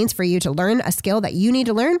is a means for you to learn a skill that you need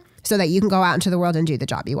to learn so that you can go out into the world and do the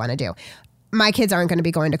job you want to do. My kids aren't going to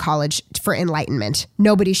be going to college for enlightenment.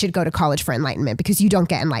 Nobody should go to college for enlightenment because you don't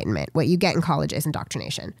get enlightenment. What you get in college is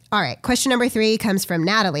indoctrination. All right. Question number 3 comes from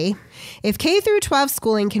Natalie. If K through 12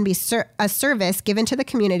 schooling can be a service given to the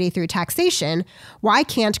community through taxation, why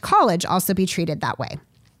can't college also be treated that way?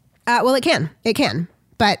 Well, it can. It can.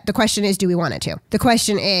 But the question is, do we want it to? The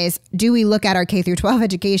question is, do we look at our K through 12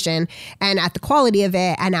 education and at the quality of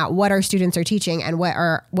it and at what our students are teaching and what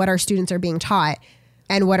our students are being taught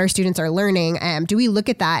and what our students are learning? Do we look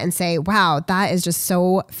at that and say, wow, that is just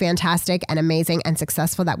so fantastic and amazing and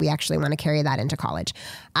successful that we actually want to carry that into college?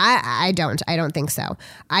 I don't think so.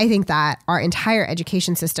 I think that our entire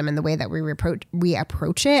education system and the way that we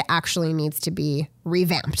approach it actually needs to be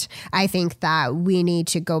revamped. I think that we need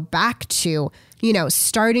to go back to,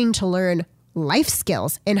 starting to learn life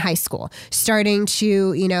skills in high school, starting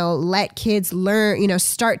to, let kids learn,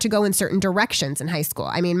 start to go in certain directions in high school.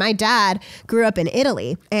 I mean, my dad grew up in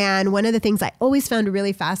Italy. And one of the things I always found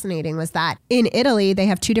really fascinating was that in Italy, they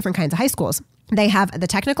have 2 different kinds of high schools. They have the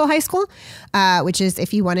technical high school, which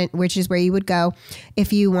is where you would go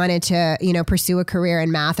if you wanted to, pursue a career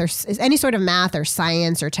in math or any sort of math or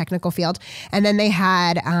science or technical field. And then they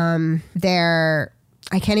had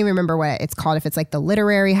I can't even remember what it's called, if it's like the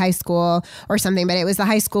literary high school or something, but it was the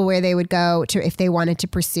high school where they would go to if they wanted to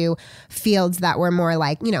pursue fields that were more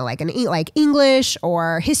like, like English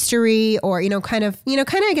or history or, kind of,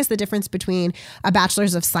 I guess the difference between a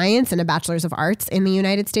bachelor's of science and a bachelor's of arts in the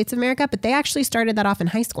United States of America. But they actually started that off in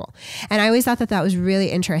high school. And I always thought that was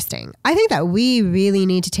really interesting. I think that we really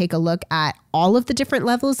need to take a look at all of the different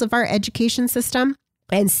levels of our education system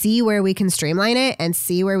and see where we can streamline it and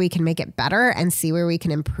see where we can make it better and see where we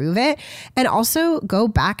can improve it. And also go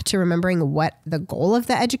back to remembering what the goal of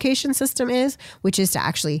the education system is, which is to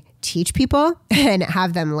actually teach people and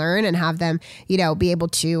have them learn and have them, be able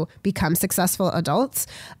to become successful adults.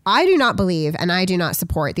 I do not believe and I do not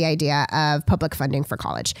support the idea of public funding for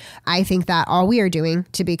college. I think that all we are doing,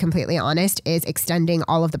 to be completely honest, is extending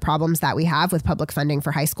all of the problems that we have with public funding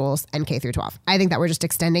for high schools and K through 12. I think that we're just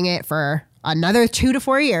extending it for another 2 to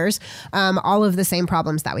 4 years, all of the same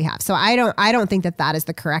problems that we have. So I don't think that is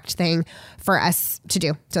the correct thing for us to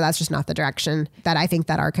do. So that's just not the direction that I think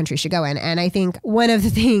that our country should go in. And I think one of the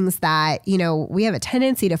things that, we have a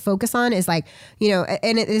tendency to focus on is like,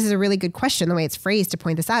 and this is a really good question, the way it's phrased to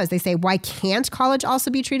point this out is they say, why can't college also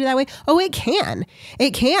be treated that way? Oh, it can.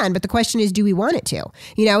 It can. But the question is, do we want it to?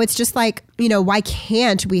 It's just like, why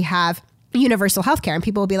can't we have universal healthcare? And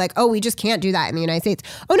people will be like, oh, we just can't do that in the United States.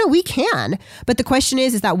 Oh, no, we can. But the question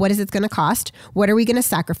is that what is it going to cost? What are we going to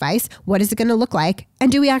sacrifice? What is it going to look like? And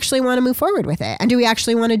do we actually want to move forward with it? And do we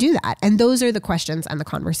actually want to do that? And those are the questions and the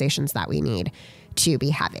conversations that we need to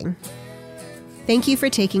be having. Thank you for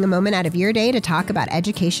taking a moment out of your day to talk about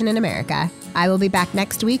education in America. I will be back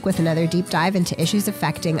next week with another deep dive into issues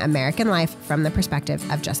affecting American life from the perspective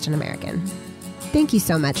of just an American. Thank you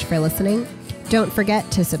so much for listening. Don't forget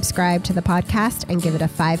to subscribe to the podcast and give it a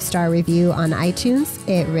 5-star review on iTunes.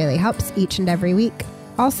 It really helps each and every week.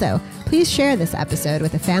 Also, please share this episode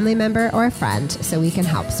with a family member or a friend so we can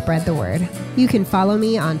help spread the word. You can follow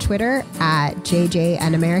me on Twitter at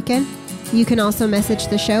JJAnAmerican. You can also message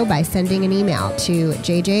the show by sending an email to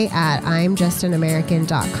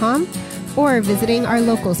jj@imjustanamerican.com or visiting our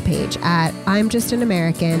locals page at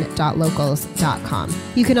imjustanamerican.locals.com.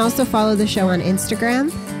 You can also follow the show on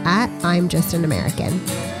Instagram at imjustanamerican.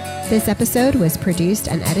 This episode was produced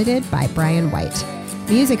and edited by Brian White.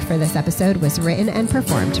 Music for this episode was written and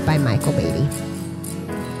performed by Michael Beatty.